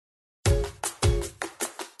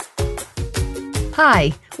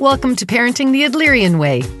Hi, welcome to Parenting the Adlerian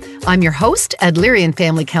Way. I'm your host, Adlerian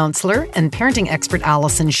family counselor and parenting expert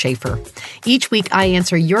Allison Schaefer. Each week, I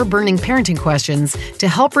answer your burning parenting questions to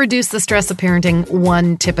help reduce the stress of parenting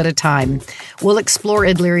one tip at a time. We'll explore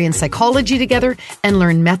Adlerian psychology together and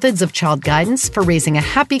learn methods of child guidance for raising a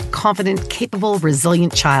happy, confident, capable,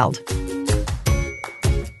 resilient child.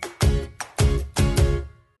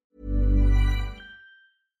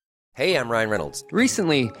 Hey, I'm Ryan Reynolds.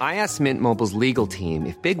 Recently, I asked Mint Mobile's legal team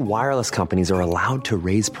if big wireless companies are allowed to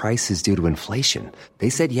raise prices due to inflation. They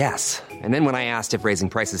said yes. And then when I asked if raising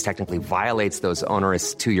prices technically violates those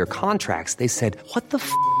onerous two-year contracts, they said, "What the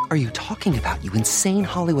f*** are you talking about, you insane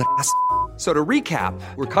Hollywood ass?" So to recap,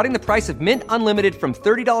 we're cutting the price of Mint Unlimited from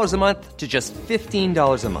 $30 a month to just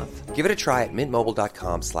 $15 a month. Give it a try at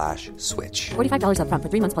mintmobile.com/switch. $45 up front for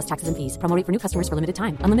 3 months plus taxes and fees. Promo rate for new customers for limited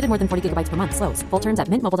time. Unlimited more than 40 gigabytes per month. Slows full terms at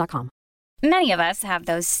mintmobile.com. Many of us have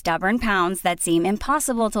those stubborn pounds that seem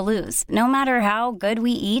impossible to lose, no matter how good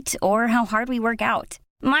we eat or how hard we work out.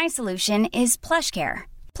 My solution is PlushCare.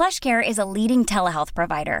 PlushCare is a leading telehealth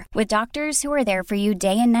provider with doctors who are there for you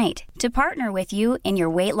day and night to partner with you in your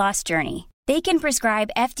weight loss journey. They can prescribe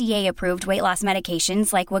FDA-approved weight loss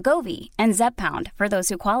medications like Wegovy and Zepbound for those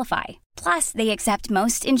who qualify. Plus, they accept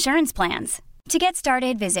most insurance plans. To get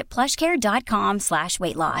started, visit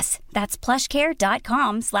plushcare.com/weightloss. That's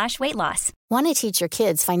plushcare.com/weightloss. Want to teach your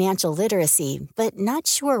kids financial literacy, but not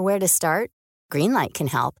sure where to start? Greenlight can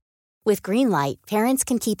help. With Greenlight, parents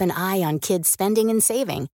can keep an eye on kids' spending and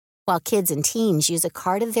saving, while kids and teens use a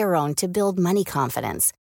card of their own to build money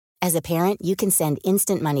confidence. As a parent, you can send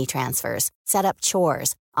instant money transfers, set up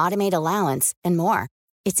chores, automate allowance, and more.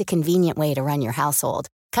 It's a convenient way to run your household,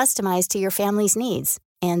 customized to your family's needs,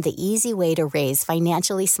 and the easy way to raise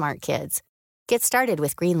financially smart kids. Get started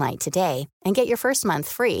with Greenlight today and get your first month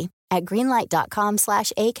free at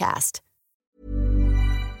greenlight.com/ACAST.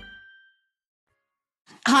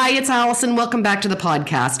 Hi, it's Allison. Welcome back to the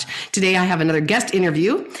podcast. Today I have another guest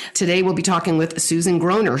interview. Today we'll be talking with Susan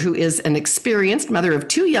Groner, who is an experienced mother of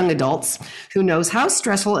 2 young adults who knows how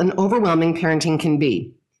stressful and overwhelming parenting can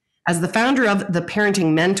be. As the founder of The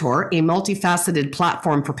Parenting Mentor, a multifaceted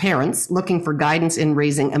platform for parents looking for guidance in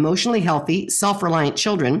raising emotionally healthy, self-reliant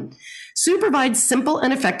children, Sue provides simple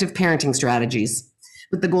and effective parenting strategies.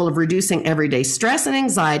 With the goal of reducing everyday stress and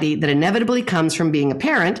anxiety that inevitably comes from being a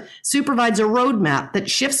parent, Sue provides a roadmap that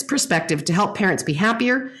shifts perspective to help parents be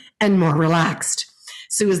happier and more relaxed.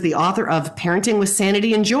 Sue is the author of Parenting with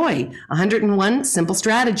Sanity and Joy, 101 Simple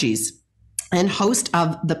Strategies, and host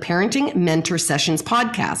of the Parenting Mentor Sessions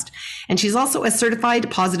podcast. And she's also a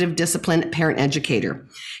certified positive discipline parent educator.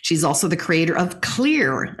 She's also the creator of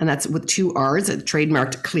Clear, and that's with 2 R's,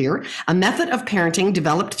 trademarked Clear, a method of parenting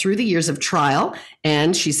developed through the years of trial,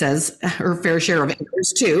 and she says her fair share of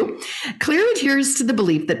errors too. Clear adheres to the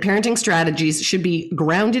belief that parenting strategies should be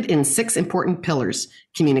grounded in 6 important pillars: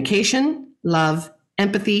 communication, love,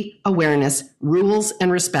 empathy, awareness, rules,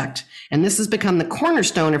 and respect. And this has become the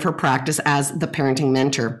cornerstone of her practice as the parenting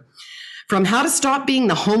mentor. From how to stop being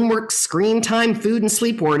the homework, screen time, food, and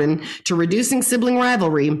sleep warden to reducing sibling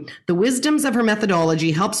rivalry, the wisdoms of her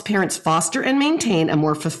methodology helps parents foster and maintain a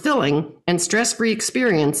more fulfilling and stress-free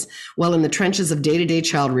experience while in the trenches of day-to-day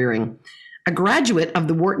child rearing. A graduate of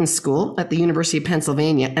the Warden School at the University of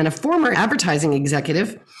Pennsylvania and a former advertising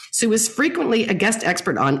executive, Sue is frequently a guest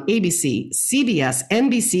expert on ABC, CBS,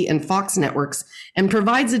 NBC, and Fox networks and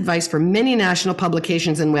provides advice for many national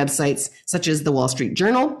publications and websites such as The Wall Street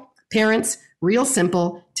Journal, Parents, Real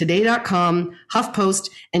Simple, Today.com, HuffPost,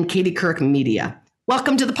 and Katie Couric Media.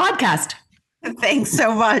 Welcome to the podcast. Thanks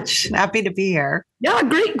so much. Happy to be here. Yeah,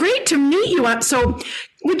 great to meet you. So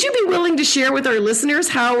would you be willing to share with our listeners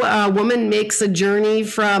how a woman makes a journey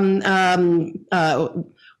from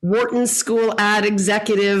Wharton School ad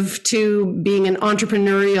executive to being an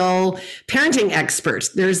entrepreneurial parenting expert?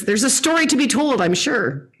 There's a story to be told, I'm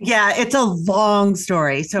sure. Yeah, it's a long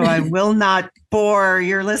story, so I will not bore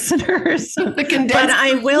your listeners. But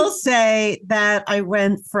I will say that I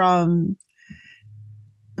went from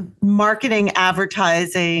marketing,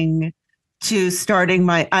 advertising to starting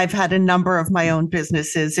I've had a number of my own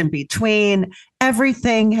businesses in between.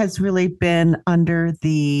 Everything has really been under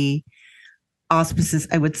the auspices,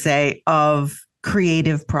 I would say, of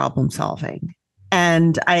creative problem solving.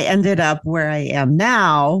 And I ended up where I am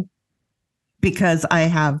now because I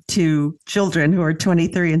have 2 children who are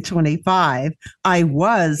 23 and 25. I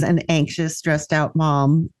was an anxious, stressed out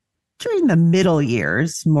mom during the middle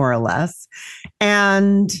years, more or less.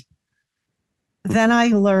 And then I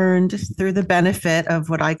learned through the benefit of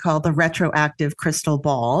what I call the retroactive crystal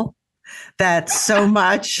ball that so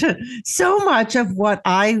much of what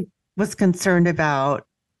I was concerned about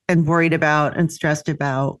and worried about and stressed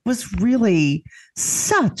about was really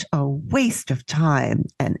such a waste of time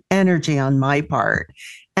and energy on my part,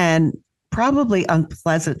 and probably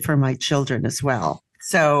unpleasant for my children as well.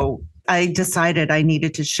 So I decided I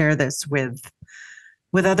needed to share this with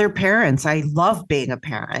other parents. I love being a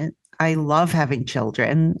parent. I love having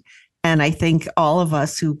children. And I think all of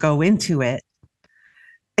us who go into it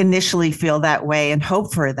initially feel that way and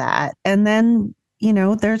hope for that. And then,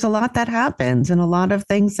 there's a lot that happens and a lot of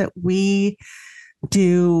things that we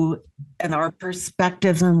do and our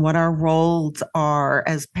perspectives on what our roles are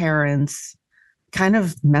as parents kind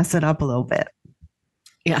of mess it up a little bit.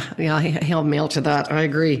 Yeah, hail mail to that. I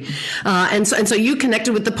agree. And so you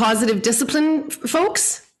connected with the positive discipline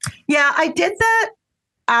folks? Yeah, I did that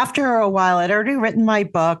after a while. I'd already written my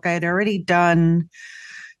book. I'd already done,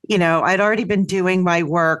 I'd already been doing my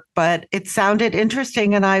work, but it sounded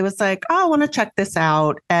interesting. And I was like, oh, I want to check this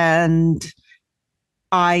out. And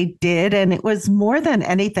I did. And it was more than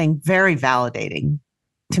anything very validating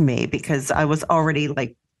to me because I was already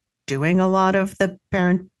like doing a lot of the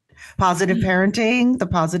positive parenting, the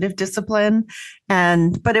positive discipline.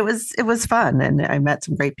 But it was fun. And I met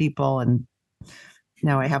some great people, and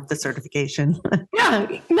now I have the certification. Yeah,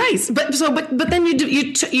 nice. But then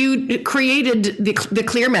you created the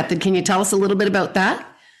CLEAR method. Can you tell us a little bit about that?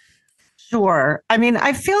 Sure. I mean,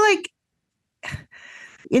 I feel like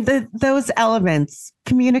those elements: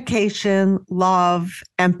 communication, love,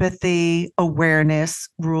 empathy, awareness,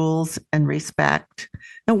 rules, and respect.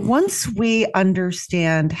 And once we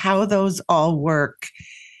understand how those all work,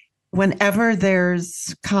 whenever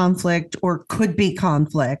there's conflict or could be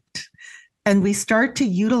conflict, and we start to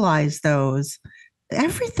utilize those,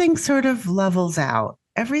 everything sort of levels out.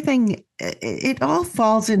 Everything, it all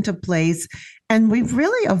falls into place, and we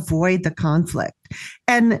really avoid the conflict.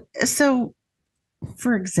 And so,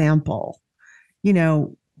 for example,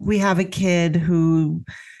 we have a kid who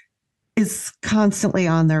is constantly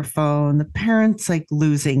on their phone. The parent's like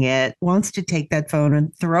losing it, wants to take that phone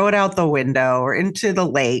and throw it out the window or into the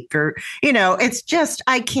lake, or, it's just,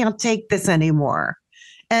 I can't take this anymore,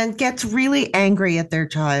 and gets really angry at their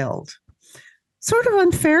child, sort of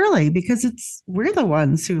unfairly, because we're the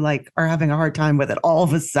ones who are having a hard time with it all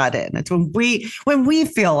of a sudden. It's when we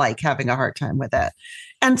feel like having a hard time with it.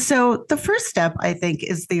 And so the first step, I think,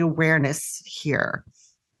 is the awareness here.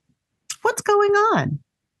 What's going on?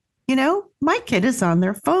 My kid is on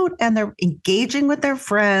their phone and they're engaging with their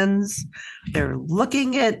friends. They're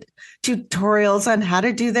looking at tutorials on how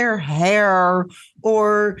to do their hair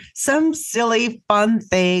or some silly fun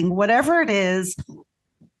thing, whatever it is.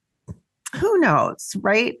 Who knows,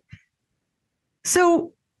 right?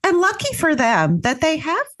 So, and lucky for them that they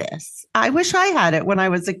have this. I wish I had it when I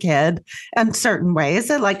was a kid in certain ways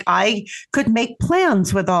that I could make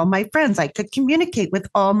plans with all my friends. I could communicate with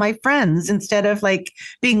all my friends instead of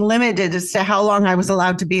being limited as to how long I was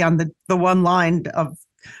allowed to be on the one line of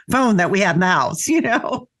phone that we had in the house,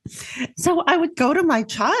 So I would go to my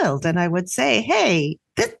child and I would say, hey,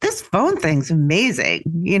 this phone thing's amazing.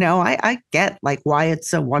 I get why it's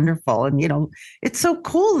so wonderful. And, it's so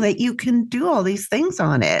cool that you can do all these things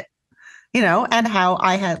on it, and how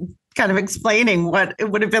I had kind of explaining what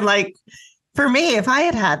it would have been like for me if I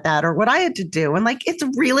had that or what I had to do. And it's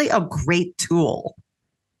really a great tool,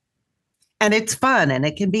 and it's fun, and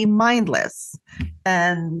it can be mindless,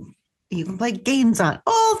 and you can play games on.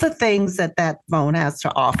 All the things that phone has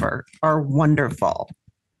to offer are wonderful.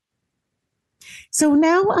 So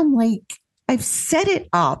now I've set it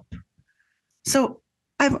up. So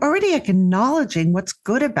I'm already acknowledging what's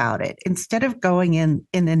good about it instead of going in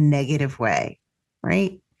a negative way,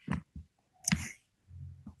 right?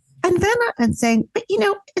 And then I'm saying, but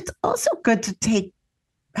it's also good to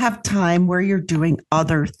have time where you're doing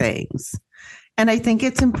other things. And I think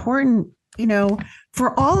it's important,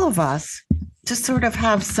 for all of us to sort of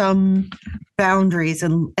have some boundaries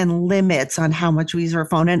and limits on how much we use our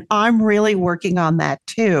phone. And I'm really working on that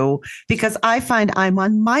too, because I find I'm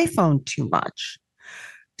on my phone too much.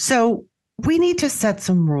 So we need to set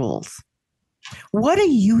some rules. What do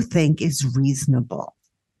you think is reasonable?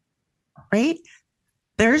 Right?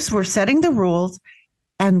 We're setting the rules,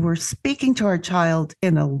 and we're speaking to our child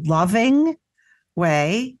in a loving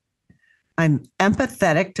way. I'm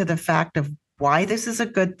empathetic to the fact of why this is a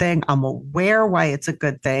good thing. I'm aware why it's a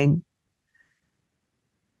good thing.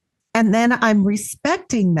 And then I'm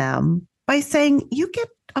respecting them by saying, you get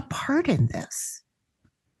a part in this.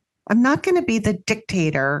 I'm not going to be the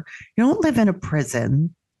dictator. You don't live in a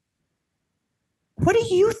prison. What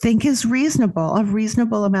do you think is reasonable, a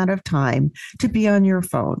reasonable amount of time to be on your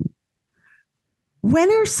phone? When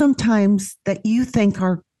are some times that you think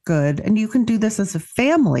are good, and you can do this as a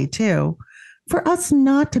family too, for us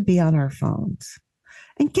not to be on our phones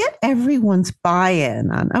and get everyone's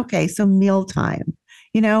buy-in on, okay, so mealtime,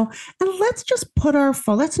 and let's just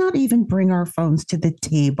let's not even bring our phones to the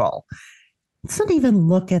table. Let's not even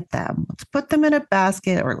look at them. Let's put them in a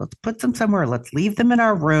basket, or let's put them somewhere. Let's leave them in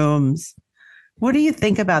our rooms. What do you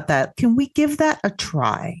think about that? Can we give that a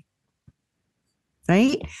try?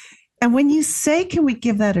 Right? And when you say, can we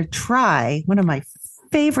give that a try? One of my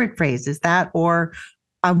favorite phrases, that, or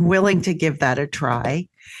I'm willing to give that a try.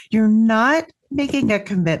 You're not making a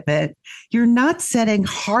commitment. You're not setting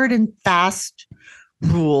hard and fast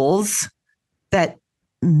rules that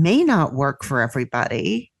may not work for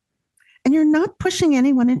everybody. And you're not pushing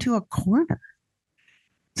anyone into a corner.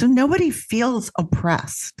 So nobody feels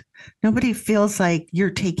oppressed. Nobody feels like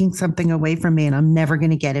you're taking something away from me and I'm never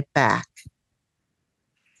going to get it back.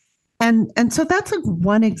 And so that's like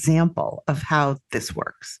one example of how this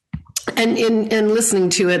works. And in listening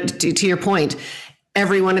to it, to your point,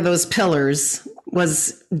 every one of those pillars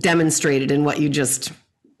was demonstrated in what you just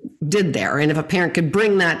did there. And if a parent could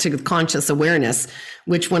bring that to conscious awareness,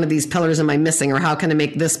 which one of these pillars am I missing, or how can I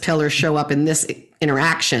make this pillar show up in this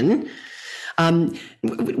interaction?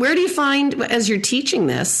 Where do you find, as you're teaching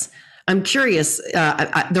this, I'm curious,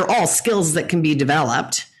 they're all skills that can be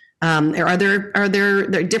developed. Are there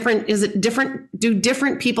different, is it different? Do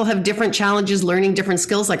different people have different challenges learning different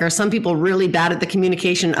skills? Like, are some people really bad at the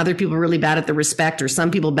communication, other people really bad at the respect, or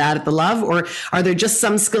some people bad at the love? Or are there just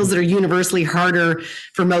some skills that are universally harder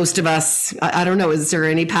for most of us? I don't know. Is there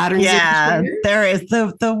any patterns? Yeah, there is.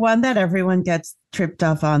 The one that everyone gets tripped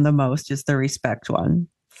up on the most is the respect one.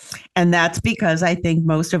 And that's because I think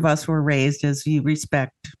most of us were raised as you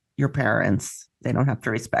respect your parents. They don't have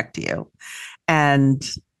to respect you. And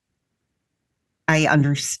I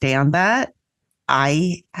understand that.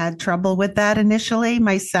 I had trouble with that initially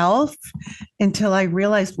myself until I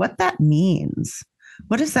realized what that means.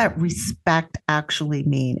 What does that respect actually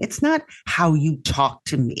mean? It's not how you talk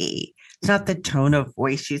to me. It's not the tone of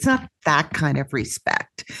voice. It's not that kind of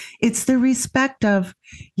respect. It's the respect of,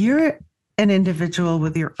 you're an individual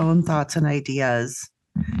with your own thoughts and ideas.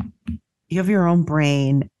 You have your own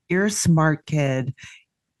brain. You're a smart kid.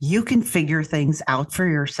 You can figure things out for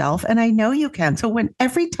yourself. And I know you can. So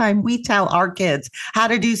every time we tell our kids how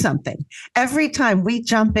to do something, every time we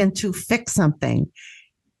jump in to fix something,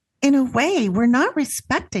 in a way, we're not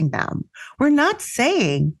respecting them. We're not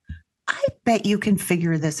saying, I bet you can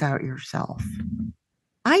figure this out yourself.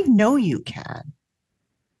 I know you can.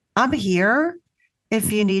 I'm here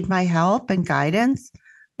if you need my help and guidance,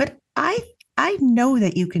 but I know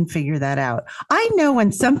that you can figure that out. I know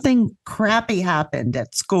when something crappy happened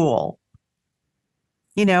at school,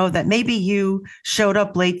 that maybe you showed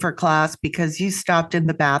up late for class because you stopped in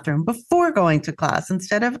the bathroom before going to class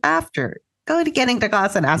instead of after getting to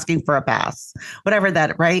class and asking for a pass, whatever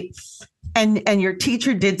that, right? And your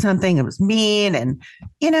teacher did something that was mean. And,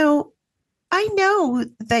 I know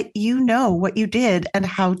that you know what you did and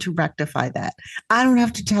how to rectify that. I don't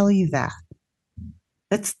have to tell you that.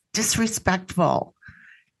 That's disrespectful.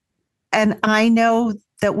 And I know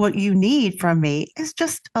that what you need from me is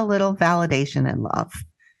just a little validation and love,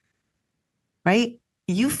 right?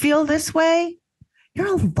 You feel this way,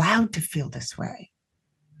 you're allowed to feel this way.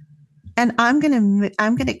 And I'm going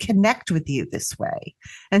to connect with you this way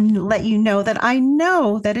and let you know that I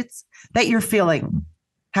know that you're feeling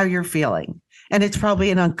how you're feeling. And it's probably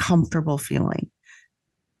an uncomfortable feeling.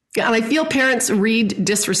 Yeah, and I feel parents read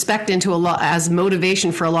disrespect into a lot as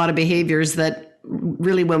motivation for a lot of behaviors that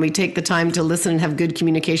really, when we take the time to listen and have good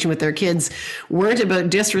communication with their kids, weren't about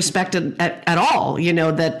disrespect at all.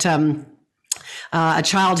 That a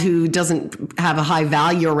child who doesn't have a high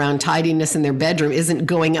value around tidiness in their bedroom isn't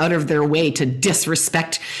going out of their way to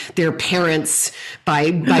disrespect their parents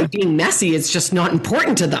by being messy. It's just not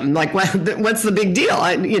important to them. Like, what's the big deal?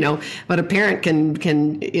 But a parent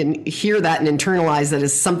can hear that and internalize that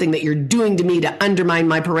as something that you're doing to me to undermine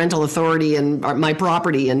my parental authority and my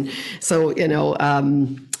property. And so,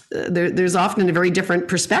 there's often a very different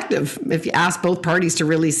perspective if you ask both parties to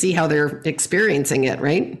really see how they're experiencing it,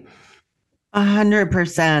 right?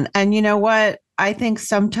 100%. And you know what? I think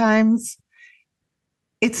sometimes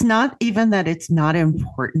it's not even that it's not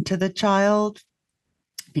important to the child,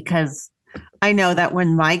 because I know that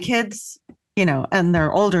when my kids, and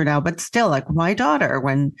they're older now, but still, like my daughter,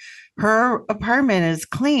 when her apartment is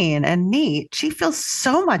clean and neat, she feels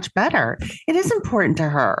so much better. It is important to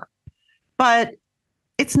her, but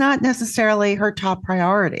it's not necessarily her top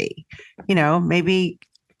priority. Maybe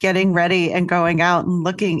getting ready and going out and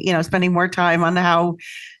looking, spending more time on how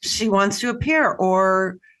she wants to appear,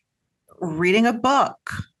 or reading a book,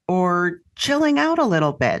 or chilling out a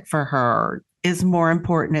little bit for her is more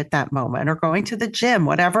important at that moment, or going to the gym,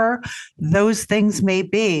 whatever those things may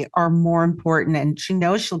be are more important. And she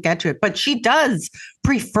knows she'll get to it, but she does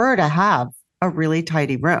prefer to have a really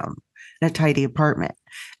tidy room and a tidy apartment.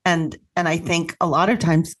 And I think a lot of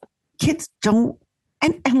times kids don't,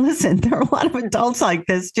 and listen, there are a lot of adults like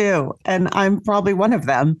this too. And I'm probably one of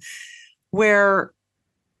them, where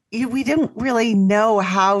we didn't really know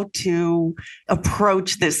how to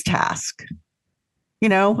approach this task.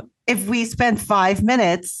 If we spend 5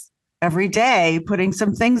 minutes every day putting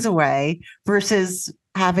some things away versus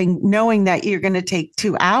knowing that you're going to take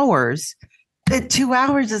 2 hours, that 2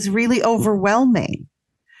 hours is really overwhelming,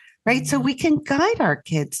 right? So we can guide our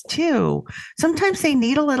kids too. Sometimes they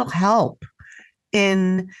need a little help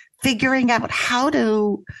in figuring out how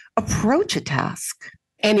to approach a task.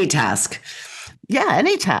 Any task. Yeah,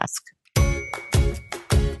 any task.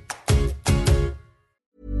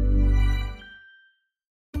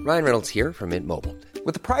 Ryan Reynolds here from Mint Mobile.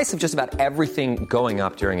 With the price of just about everything going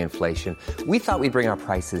up during inflation, we thought we'd bring our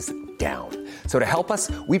prices down. So to help us,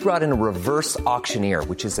 we brought in a reverse auctioneer,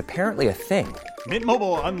 which is apparently a thing. Mint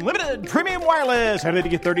Mobile Unlimited Premium Wireless. How to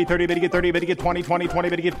get 30, 30, bit to get 30, bit to get 20, 20, 20,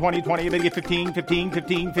 bit to get 20, 20, bit to get 15, 15,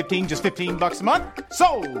 15, 15, just $15 a month?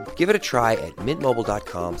 Sold! Give it a try at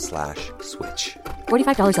mintmobile.com/switch.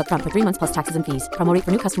 $45 up front for 3 months plus taxes and fees. Promo rate for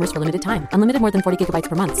new customers for limited time. Unlimited more than 40 gigabytes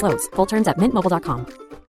per month. Slows full terms at mintmobile.com.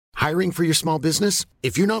 Hiring for your small business?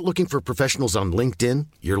 If you're not looking for professionals on LinkedIn,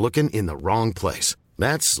 you're looking in the wrong place.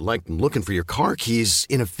 That's like looking for your car keys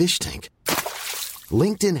in a fish tank.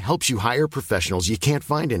 LinkedIn helps you hire professionals you can't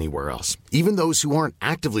find anywhere else, even those who aren't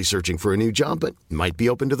actively searching for a new job but might be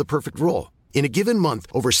open to the perfect role. In a given month,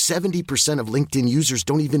 over 70% of LinkedIn users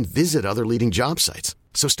don't even visit other leading job sites.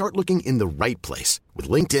 So start looking in the right place. With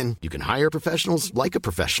LinkedIn, you can hire professionals like a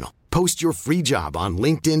professional. Post your free job on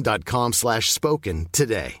linkedin.com/spoken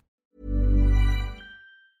today.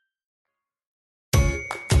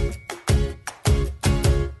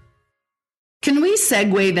 Can we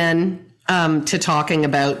segue then to talking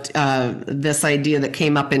about this idea that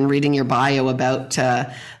came up in reading your bio about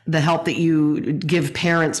the help that you give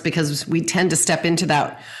parents, because we tend to step into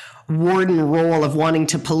that warden role of wanting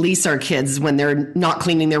to police our kids when they're not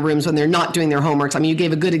cleaning their rooms, when they're not doing their homework. I mean, you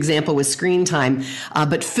gave a good example with screen time,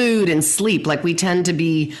 but food and sleep, like we tend to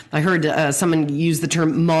be, I heard someone use the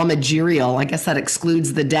term momagerial. I guess that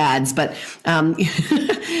excludes the dads, but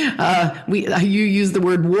you use the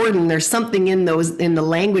word warden. There's something in the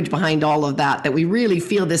language behind all of that we really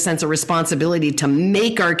feel this sense of responsibility to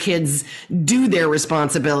make our kids do their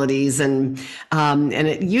responsibilities. And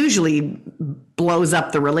it usually blows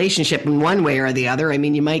up the relationship in one way or the other. I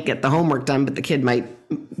mean, you might get the homework done, but the kid might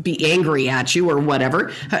be angry at you or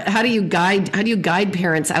whatever. How do you guide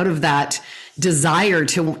parents out of that desire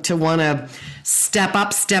to want to step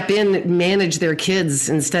up, step in, manage their kids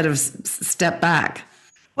instead of step back?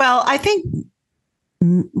 Well, I think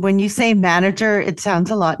when you say manager, it sounds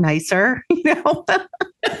a lot nicer,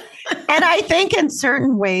 And I think in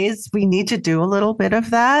certain ways we need to do a little bit of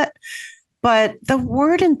that. But the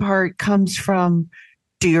warden part comes from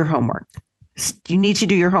do your homework. You need to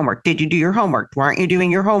do your homework. Did you do your homework? Why aren't you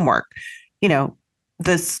doing your homework? The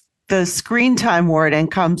screen time warden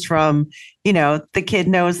comes from, the kid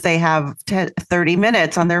knows they have 30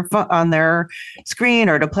 minutes on their screen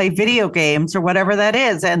or to play video games or whatever that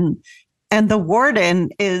is. And the warden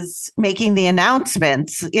is making the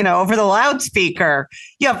announcements, over the loudspeaker.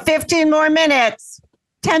 You have 15 more minutes,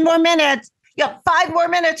 10 more minutes. You have 5 more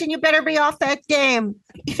minutes and you better be off that game.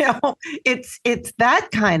 It's that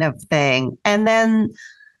kind of thing. And then,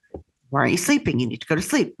 why aren't you sleeping? You need to go to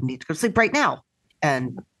sleep. You need to go to sleep right now.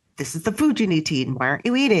 And this is the food you need to eat. And why aren't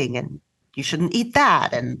you eating? And you shouldn't eat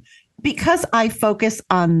that. And because I focus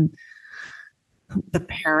on the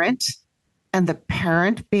parent and the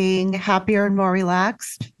parent being happier and more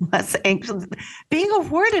relaxed, less anxious, being a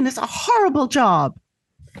warden is a horrible job.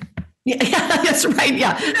 Yeah, that's right.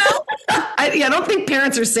 Yeah. I don't think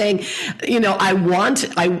parents are saying,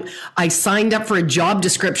 I signed up for a job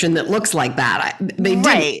description that looks like that. They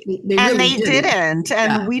right. didn't. They didn't.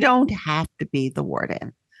 And we don't have to be the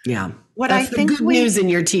warden. Yeah. That's the good news in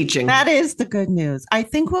your teaching. That is the good news. I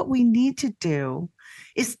think what we need to do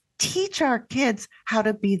is teach our kids how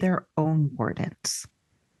to be their own wardens.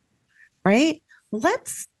 Right?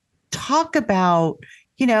 Let's talk about,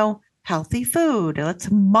 healthy food. Let's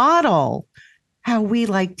model how we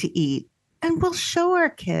like to eat, and we'll show our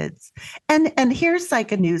kids. And here's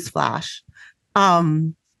like a news flash,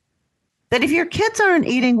 that if your kids aren't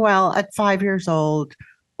eating well at 5 years old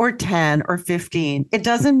or 10 or 15, it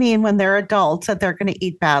doesn't mean when they're adults that they're going to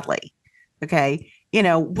eat badly. Okay.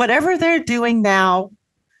 Whatever they're doing now,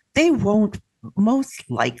 they won't most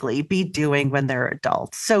likely be doing when they're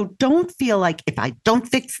adults. So don't feel like if I don't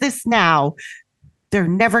fix this now, they're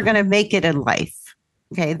never going to make it in life.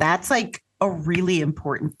 Okay. That's like a really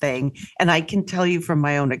important thing. And I can tell you from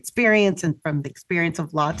my own experience and from the experience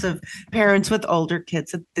of lots of parents with older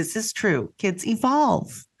kids that this is true. Kids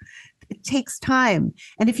evolve. It takes time.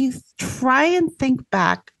 And if you try and think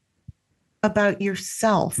back about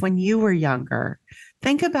yourself when you were younger,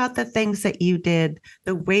 think about the things that you did,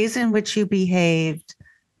 the ways in which you behaved,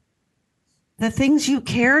 the things you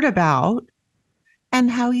cared about, and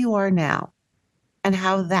how you are now, and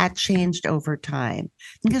how that changed over time.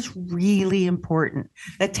 I think it's really important.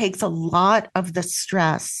 That takes a lot of the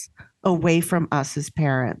stress away from us as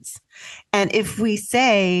parents. And if we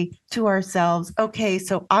say to ourselves, okay,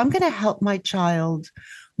 so I'm going to help my child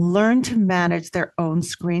learn to manage their own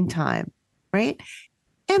screen time, right?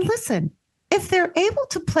 And listen, if they're able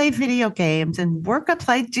to play video games and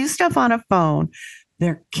do stuff on a phone,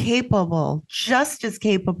 they're capable, just as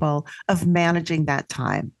capable of managing that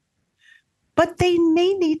time. But they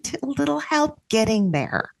may need a little help getting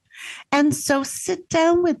there. And so sit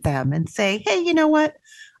down with them and say, hey, you know what?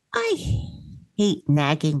 I hate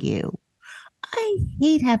nagging you. I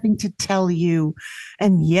hate having to tell you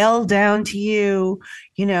and yell down to you.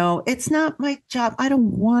 It's not my job. I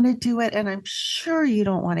don't want to do it. And I'm sure you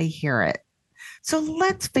don't want to hear it. So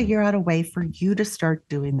let's figure out a way for you to start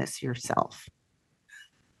doing this yourself.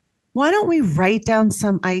 Why don't we write down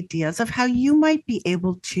some ideas of how you might be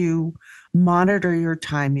able to monitor your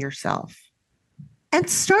time yourself and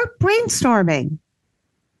start brainstorming?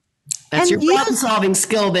 That's your problem-solving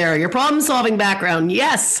skill there, your problem-solving background.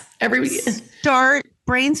 Yes. Start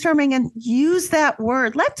brainstorming and use that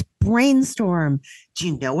word. Let's brainstorm. Do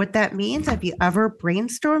you know what that means? Have you ever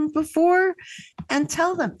brainstormed before? And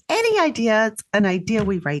tell them any idea. It's an idea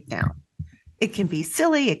we write down. It can be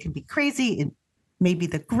silly. It can be crazy. It may be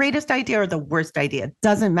the greatest idea or the worst idea. It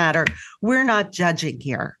doesn't matter. We're not judging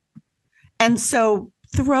here. And so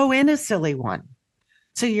throw in a silly one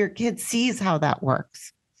so your kid sees how that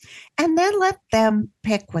works. And then let them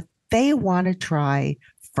pick what they want to try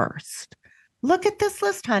first. Look at this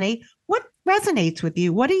list, honey. What resonates with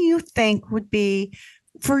you? What do you think would be,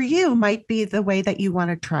 for you, might be the way that you want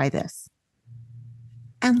to try this?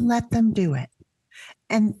 And let them do it.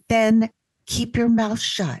 And then keep your mouth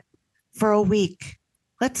shut for a week.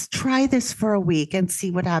 Let's try this for a week and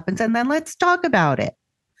see what happens. And then let's talk about it.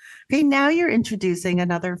 Okay, now you're introducing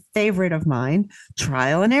another favorite of mine,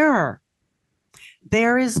 trial and error.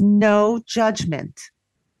 There is no judgment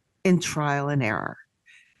in trial and error.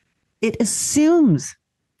 It assumes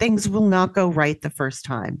things will not go right the first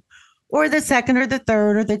time, or the second, or the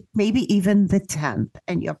third, or maybe even the 10th.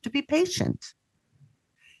 And you have to be patient,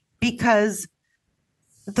 because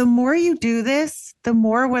the more you do this, the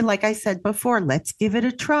more when, like I said before, let's give it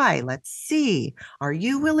a try. Let's see. Are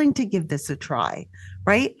you willing to give this a try?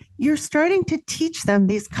 Right? You're starting to teach them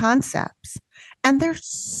these concepts. And they're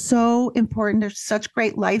so important. They're such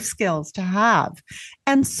great life skills to have.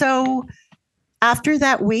 And so after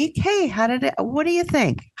that week, hey, what do you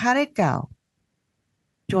think? How did it go?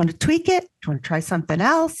 Do you want to tweak it? Do you want to try something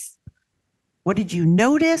else? What did you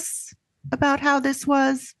notice about how this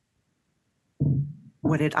was?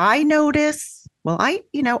 What did I notice? Well, I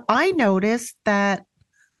noticed that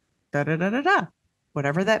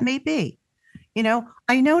whatever that may be.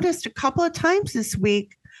 I noticed a couple of times this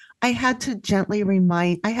week, I had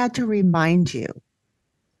to remind you.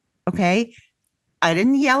 Okay. I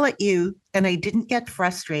didn't yell at you and I didn't get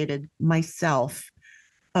frustrated myself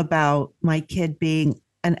about my kid being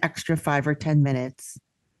an extra 5 or 10 minutes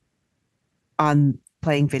on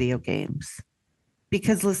playing video games.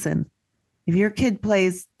 Because listen, if your kid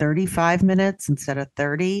plays 35 minutes instead of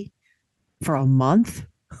 30 for a month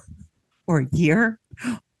or a year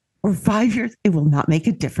or 5 years, it will not make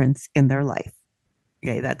a difference in their life.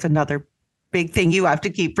 Okay, that's another big thing you have to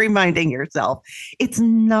keep reminding yourself. It's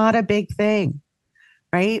not a big thing,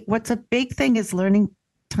 right? What's a big thing is learning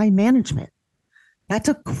time management. That's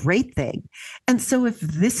a great thing. And so if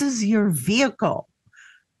this is your vehicle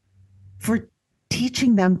for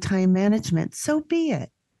teaching them time management, so be it,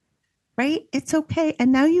 right? It's okay.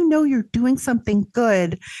 And now you know you're doing something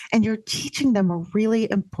good and you're teaching them a really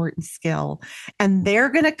important skill, and they're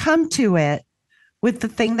going to come to it with the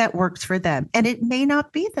thing that works for them. And it may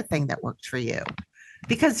not be the thing that works for you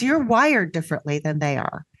because you're wired differently than they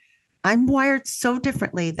are. I'm wired so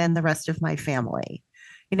differently than the rest of my family.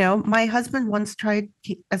 My husband once tried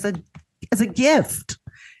as a gift.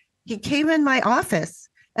 He came in my office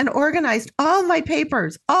and organized all my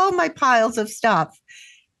papers, all my piles of stuff.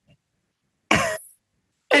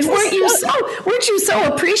 And weren't you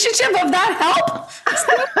so appreciative of that help?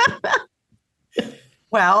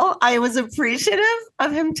 Well, I was appreciative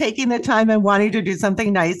of him taking the time and wanting to do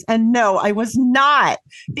something nice. And no, I was not,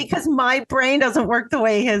 because my brain doesn't work the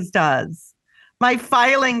way his does. My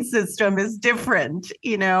filing system is different,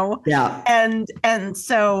 Yeah. And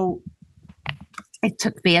so it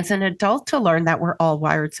took me as an adult to learn that we're all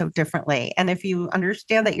wired so differently. And if you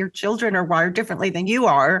understand that your children are wired differently than you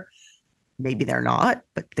are, maybe they're not,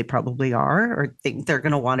 but they probably are, or think they're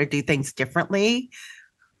going to want to do things differently,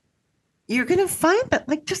 you're going to find that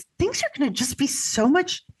just things are going to just be so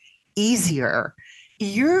much easier.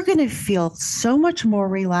 You're going to feel so much more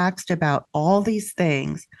relaxed about all these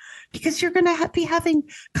things because you're going to be having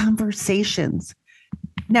conversations.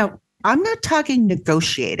 Now, I'm not talking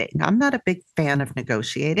negotiating. I'm not a big fan of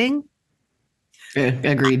negotiating.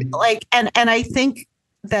 Agreed. And I think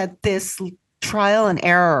that this trial and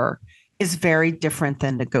error is very different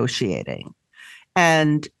than negotiating.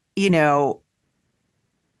 And,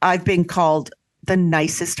 I've been called the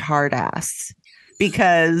nicest hard ass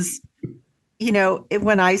because,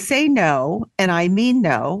 when I say no and I mean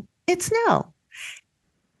no, it's no.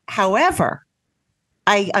 However,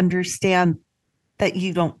 I understand that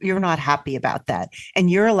you're not happy about that. And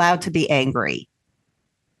you're allowed to be angry.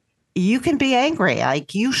 You can be angry.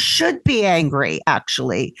 You should be angry,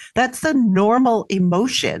 actually. That's the normal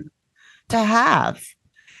emotion to have.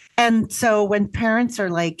 And so when parents are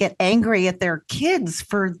get angry at their kids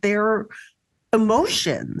for their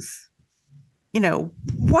emotions,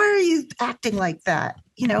 why are you acting like that?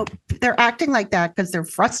 They're acting like that because they're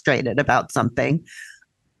frustrated about something.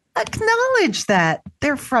 Acknowledge that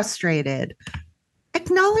they're frustrated.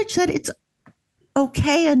 Acknowledge that it's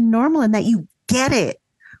okay and normal and that you get it,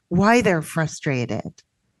 why they're frustrated,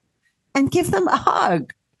 and give them a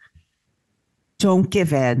hug. Don't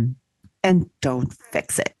give in and don't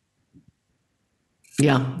fix it.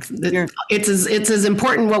 Yeah. It's as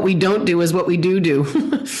important what we don't do as what we do.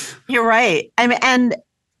 You're right. And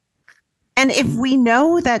if we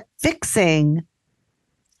know that fixing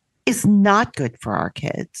is not good for our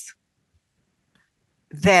kids,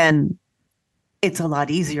 then it's a lot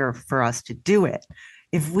easier for us to do it.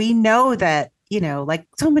 If we know that,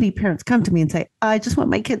 so many parents come to me and say, I just want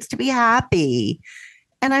my kids to be happy.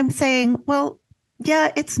 And I'm saying, well,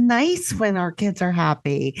 yeah, it's nice when our kids are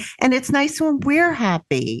happy and it's nice when we're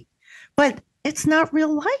happy, but it's not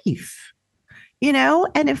real life,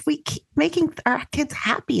 and if we keep making our kids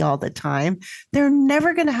happy all the time, they're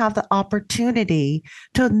never going to have the opportunity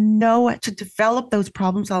to develop those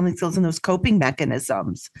problem-solving skills and those coping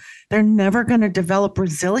mechanisms. They're never going to develop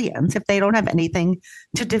resilience if they don't have anything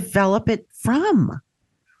to develop it from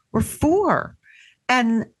or for.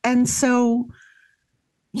 And so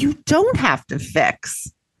you don't have to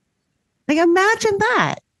fix. Imagine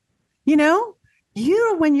that,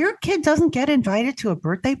 when your kid doesn't get invited to a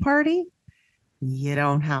birthday party, you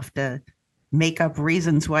don't have to make up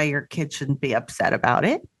reasons why your kid shouldn't be upset about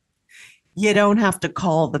it. You don't have to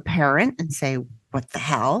call the parent and say, what the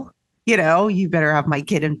hell? You better have my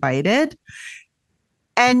kid invited.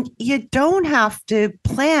 And you don't have to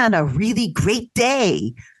plan a really great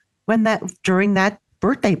day during that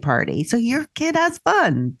birthday party so your kid has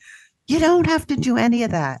fun. You don't have to do any of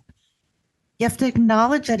that. You have to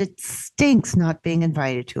acknowledge that it stinks not being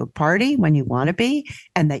invited to a party when you want to be,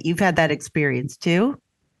 and that you've had that experience too.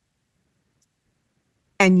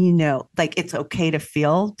 And it's okay to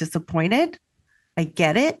feel disappointed. I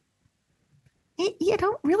get it. You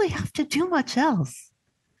don't really have to do much else.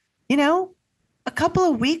 A couple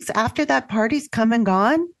of weeks after that party's come and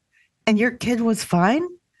gone and your kid was fine,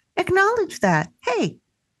 acknowledge that. Hey,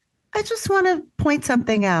 I just want to point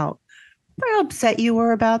something out. How upset you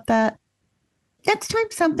were about that. Next time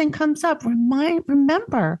something comes up,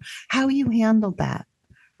 remember how you handled that,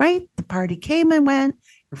 right? The party came and went.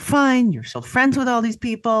 You're fine. You're still friends with all these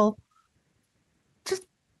people. Just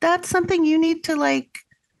that's something you need to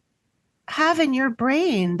have in your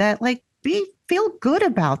brain that feel good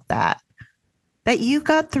about that you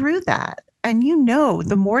got through that. And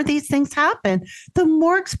the more these things happen, the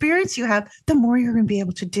more experience you have, the more you're going to be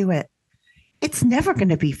able to do it. It's never going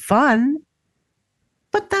to be fun,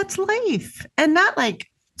 but that's life. And not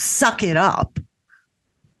suck it up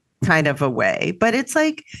kind of a way, but it's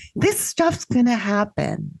this stuff's going to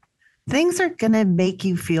happen. Things are going to make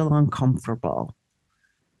you feel uncomfortable.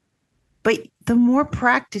 But the more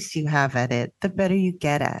practice you have at it, the better you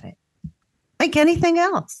get at it. Like anything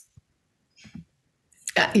else.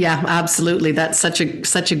 Yeah, absolutely. That's such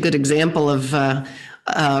a good example of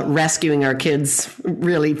rescuing our kids,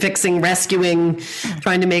 really fixing, rescuing,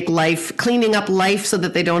 trying to make life, cleaning up life so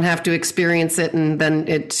that they don't have to experience it, and then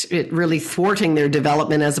it really thwarting their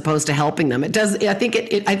development as opposed to helping them. It does. I think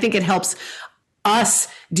it helps us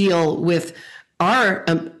deal with our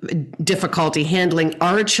difficulty handling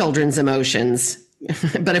our children's emotions.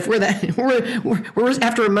 But if we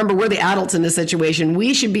have to remember we're the adults in this situation.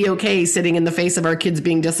 We should be okay sitting in the face of our kids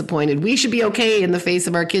being disappointed. We should be okay in the face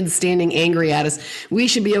of our kids standing angry at us. We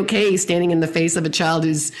should be okay standing in the face of a child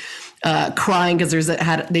who's crying because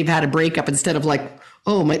they've had a breakup, instead of like,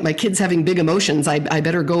 oh, my kid's having big emotions. I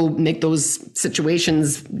better go make those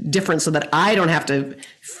situations different so that I don't have to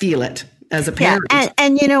feel it as a parent. Yeah,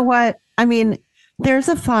 and you know what? I mean, there's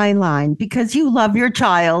a fine line, because you love your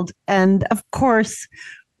child. And of course,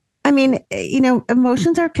 I mean,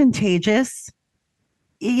 emotions are contagious.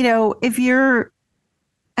 If you're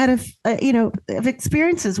at of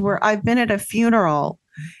experiences where I've been at a funeral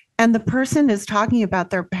and the person is talking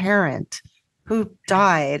about their parent who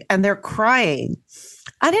died and they're crying.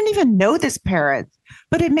 I didn't even know this parent,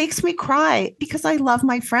 but it makes me cry because I love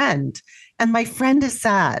my friend and my friend is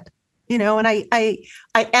sad. And I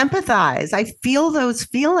empathize. I feel those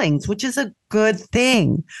feelings, which is a good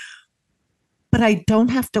thing. But I don't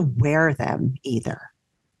have to wear them either.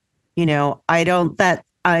 I don't,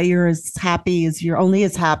 you're only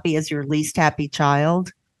as happy as your least happy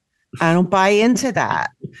child. I don't buy into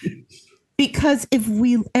that. Because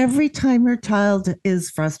every time your child is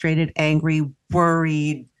frustrated, angry,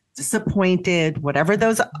 worried, disappointed, whatever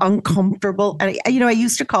those uncomfortable, and I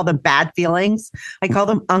used to call them bad feelings. I call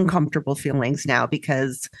them uncomfortable feelings now,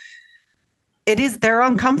 because they're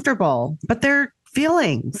uncomfortable, but they're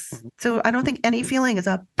feelings. So I don't think any feeling is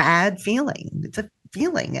a bad feeling. It's a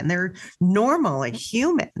feeling, and they're normal and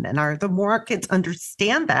human. And the more our kids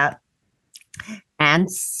understand that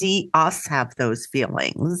and see us have those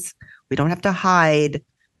feelings, we don't have to hide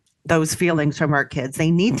those feelings from our kids.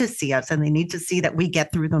 They need to see us, and they need to see that we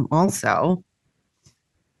get through them also.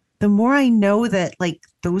 The more I know that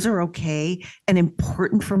those are okay and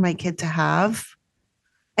important for my kid to have,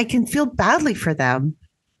 I can feel badly for them,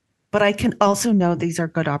 but I can also know these are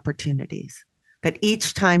good opportunities, that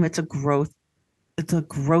each time it's a growth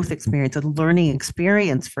experience, a learning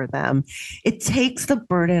experience for them. It takes the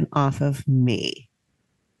burden off of me.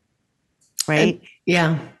 Right?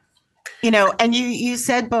 Yeah. And you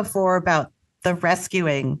said before about the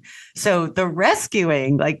rescuing. So the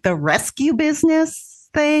rescuing, the rescue business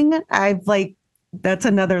thing, that's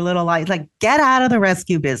another little lie. Get out of the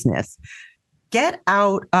rescue business. Get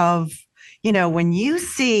out of, when you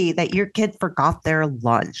see that your kid forgot their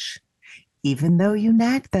lunch, even though you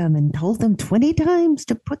nagged them and told them 20 times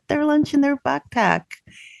to put their lunch in their backpack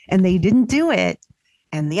and they didn't do it.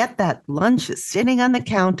 And yet that lunch is sitting on the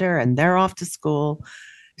counter and they're off to school.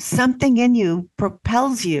 Something in you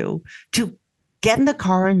propels you to get in the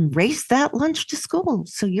car and race that lunch to school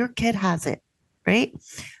so your kid has it, right?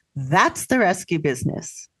 That's the rescue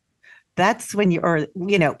business. That's when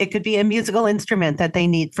it could be a musical instrument that they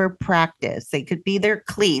need for practice. It could be their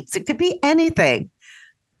cleats. It could be anything.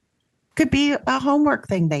 It could be a homework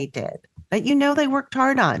thing they did that they worked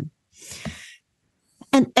hard on.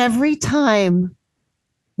 And every time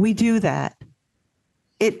we do that,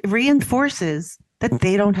 it reinforces that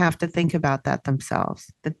they don't have to think about that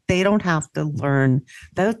themselves, that they don't have to learn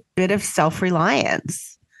that bit of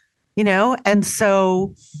self-reliance, And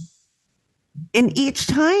so in each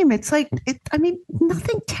time, it's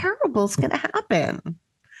nothing terrible is going to happen.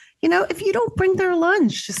 If you don't bring their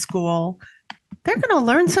lunch to school, they're going to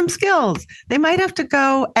learn some skills. They might have to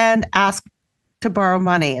go and ask to borrow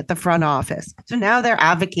money at the front office. So now they're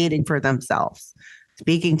advocating for themselves,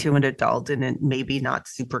 speaking to an adult in a maybe not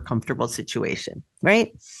super comfortable situation,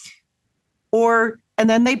 right? And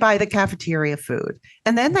then they buy the cafeteria food.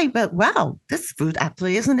 And then wow, this food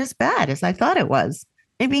actually isn't as bad as I thought it was.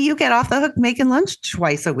 Maybe you get off the hook making lunch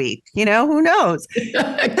twice a week. Who knows?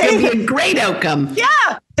 It could be a great outcome.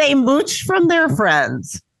 Yeah. They mooch from their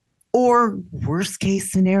friends. Or worst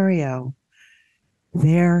case scenario,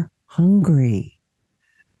 they're hungry.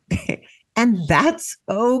 And that's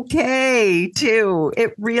okay, too.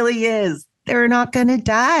 It really is. They're not going to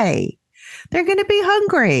die. They're going to be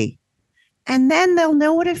hungry. And then they'll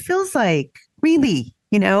know what it feels like, really,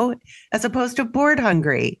 as opposed to bored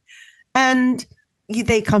hungry. And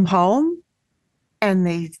they come home and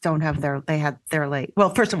they don't have they're late.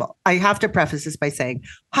 Well, first of all, I have to preface this by saying,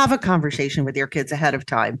 have a conversation with your kids ahead of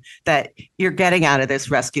time that you're getting out of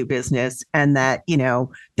this rescue business and that,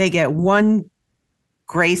 they get one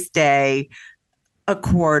grace day, a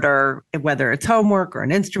quarter, whether it's homework or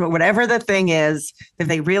an instrument, whatever the thing is, if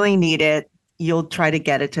they really need it, you'll try to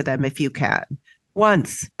get it to them if you can,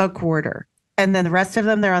 once a quarter. And then the rest of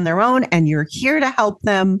them, they're on their own, and you're here to help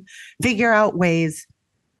them figure out ways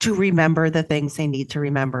to remember the things they need to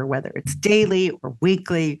remember, whether it's daily or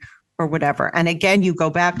weekly or whatever. And again, you go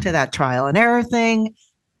back to that trial and error thing,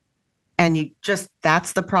 and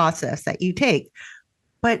that's the process that you take.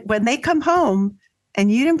 But when they come home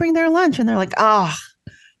and you didn't bring their lunch, and they're like, I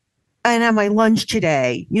didn't have my lunch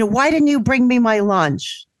today. Why didn't you bring me my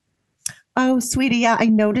lunch? Oh, sweetie, yeah, I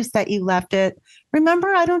noticed that you left it.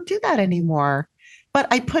 Remember, I don't do that anymore, but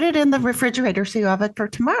I put it in the refrigerator so you have it for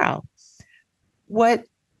tomorrow. What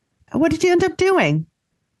did you end up doing?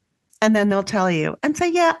 And then they'll tell you and say,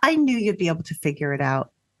 yeah, I knew you'd be able to figure it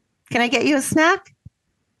out. Can I get you a snack?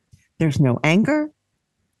 There's no anger.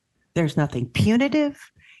 There's nothing punitive.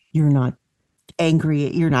 You're not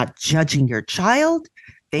angry. You're not judging your child.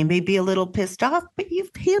 They may be a little pissed off, but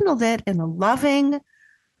you've handled it in a loving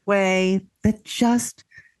way that just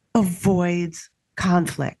avoids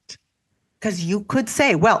conflict. Because you could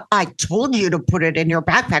say, well, I told you to put it in your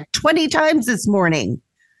backpack 20 times this morning,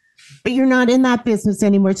 but you're not in that business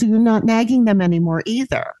anymore. So you're not nagging them anymore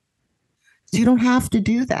either. So you don't have to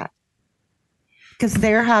do that, because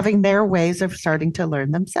they're having their ways of starting to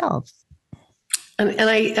learn themselves. And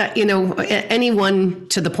I, anyone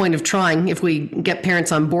to the point of trying, if we get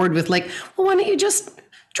parents on board with well, why don't you just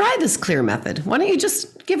try this clear method? Why don't you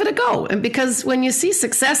just give it a go? And because when you see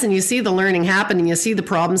success and you see the learning happen and you see the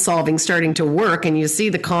problem solving starting to work and you see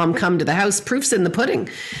the calm come to the house, proof's in the pudding,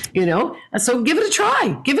 So give it a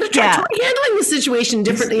try. Give it a try. Yeah. Try handling the situation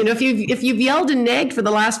differently. If you've yelled and nagged for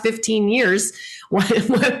the last 15 years,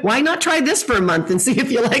 why not try this for a month and see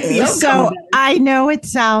if you like the outcome? So I know it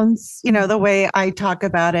sounds, the way I talk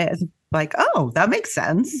about it is like, oh, that makes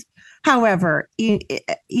sense. However,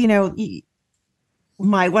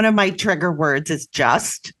 one of my trigger words is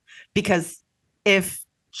just, because if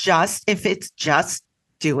it's just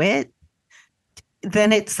do it,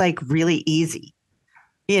 then it's really easy.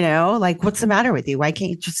 What's the matter with you? Why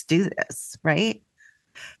can't you just do this? Right?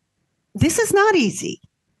 This is not easy.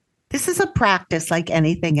 This is a practice like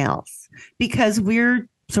anything else, because we're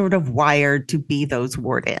sort of wired to be those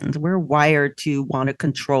wardens. We're wired to want to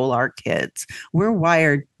control our kids. We're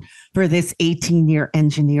wired for this 18-year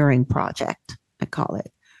engineering project, I call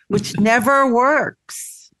it, which never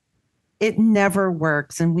works. It never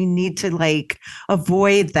works. And we need to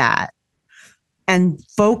avoid that and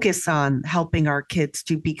focus on helping our kids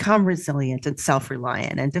to become resilient and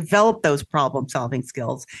self-reliant and develop those problem-solving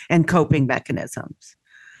skills and coping mechanisms.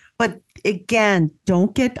 But again,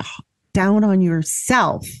 don't get down on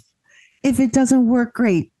yourself if it doesn't work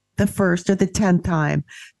great the first or the 10th time.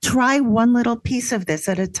 Try one little piece of this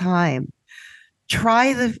at a time.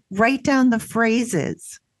 Write down the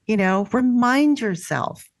phrases, remind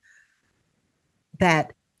yourself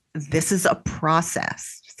that this is a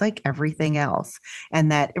process, just like everything else.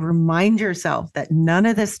 And that remind yourself that none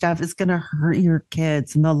of this stuff is going to hurt your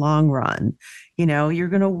kids in the long run. You're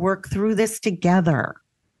going to work through this together.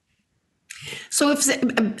 So if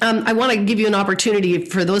I want to give you an opportunity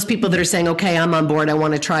for those people that are saying, okay, I'm on board. I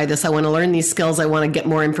want to try this. I want to learn these skills. I want to get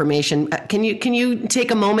more information. Can you take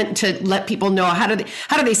a moment to let people know how do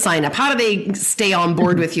they sign up? How do they stay on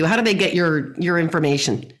board with you? How do they get your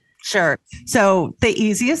information? Sure. So the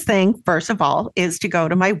easiest thing, first of all, is to go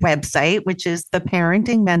to my website, which is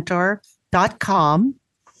theparentingmentor.com.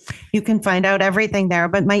 You can find out everything there,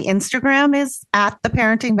 but my Instagram is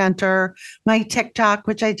 @theparentingmentor. My TikTok,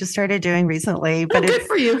 which I just started doing recently, but good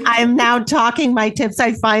for you. I'm now talking my tips.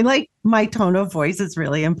 I find my tone of voice is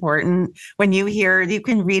really important. When you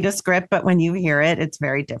can read a script, but when you hear it, it's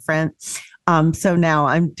very different. So now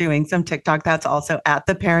I'm doing some TikTok. That's also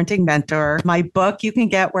 @theparentingmentor. My book, you can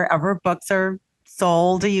get wherever books are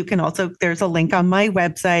sold. You can also, there's a link on my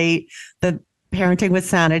website, the Parenting with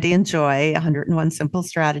Sanity and Joy, 101 Simple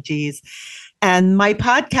Strategies. And my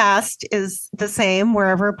podcast is the same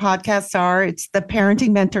wherever podcasts are. It's the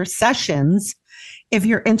Parenting Mentor Sessions. If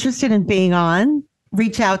you're interested in being on,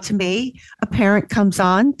 reach out to me. A parent comes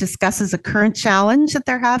on, discusses a current challenge that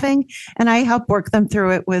they're having, and I help work them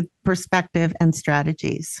through it with perspective and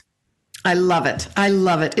strategies. I love it. I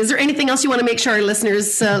love it. Is there anything else you want to make sure our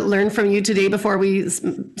listeners learn from you today before we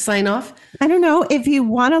sign off? I don't know. If you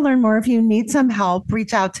want to learn more, if you need some help,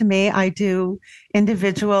 reach out to me. I do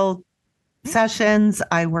individual sessions.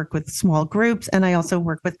 I work with small groups, and I also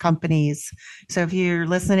work with companies. So if you're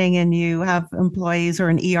listening and you have employees or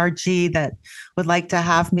an ERG that would like to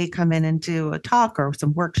have me come in and do a talk or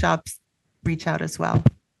some workshops, reach out as well.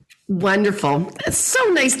 Wonderful. It's so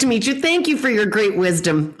nice to meet you. Thank you for your great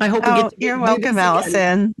wisdom. I hope we get to You're welcome,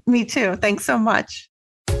 Allison. Me too. Thanks so much.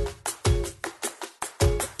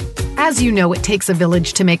 As you know, it takes a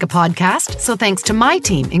village to make a podcast, so thanks to my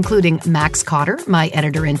team, including Max Cotter, my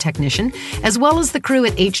editor and technician, as well as the crew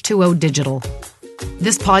at H2O Digital.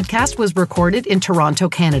 This podcast was recorded in Toronto,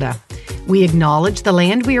 Canada. We acknowledge the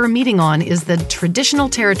land we are meeting on is the traditional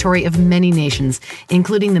territory of many nations,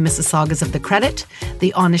 including the Mississaugas of the Credit,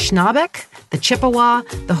 the Anishinaabeg, the Chippewa,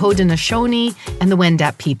 the Haudenosaunee, and the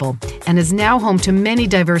Wendat people, and is now home to many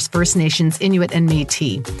diverse First Nations, Inuit, and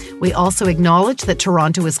Métis. We also acknowledge that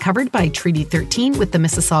Toronto is covered by Treaty 13 with the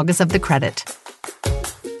Mississaugas of the Credit.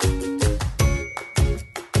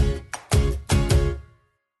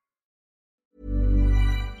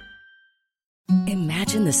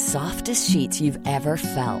 Imagine the softest sheets you've ever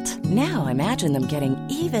felt. Now imagine them getting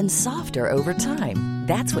even softer over time.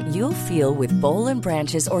 That's what you'll feel with Boll &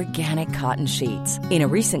 Branch's organic cotton sheets. In a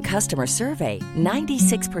recent customer survey,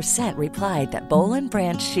 96% replied that Boll &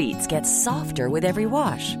 Branch sheets get softer with every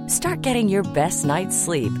wash. Start getting your best night's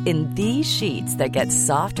sleep in these sheets that get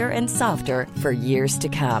softer and softer for years to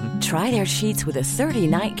come. Try their sheets with a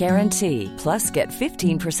 30-night guarantee. Plus, get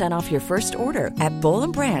 15% off your first order at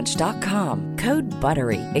bollandbranch.com. Code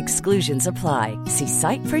BUTTERY. Exclusions apply. See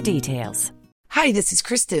site for details. Hi, this is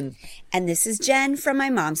Kristen. And this is Jen from My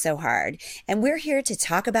Mom So Hard. And we're here to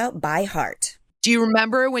talk about By Heart. Do you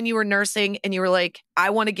remember when you were nursing and you were like,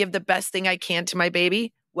 I want to give the best thing I can to my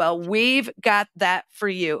baby? Well, we've got that for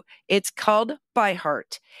you. It's called By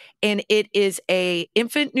Heart, and it is a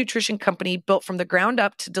infant nutrition company built from the ground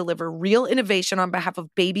up to deliver real innovation on behalf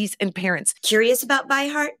of babies and parents. Curious about By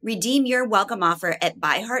Heart? Redeem your welcome offer at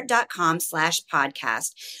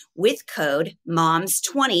byheart.com/podcast with code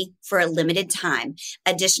MOMS20 for a limited time.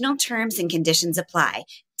 Additional terms and conditions apply.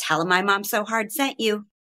 Tell them My Mom So Hard sent you.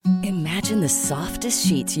 Imagine the softest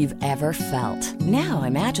sheets you've ever felt. Now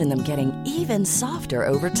imagine them getting even softer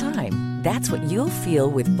over time. That's what you'll feel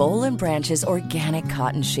with Boll & Branch's organic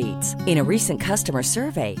cotton sheets. In a recent customer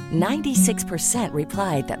survey, 96%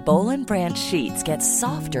 replied that Boll & Branch sheets get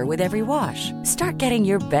softer with every wash. Start getting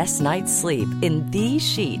your best night's sleep in these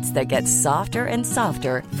sheets that get softer and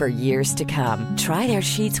softer for years to come. Try their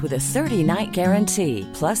sheets with a 30-night guarantee.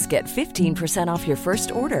 Plus, get 15% off your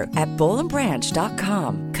first order at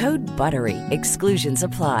bollandbranch.com. Code BUTTERY. Exclusions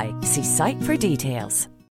apply. See site for details.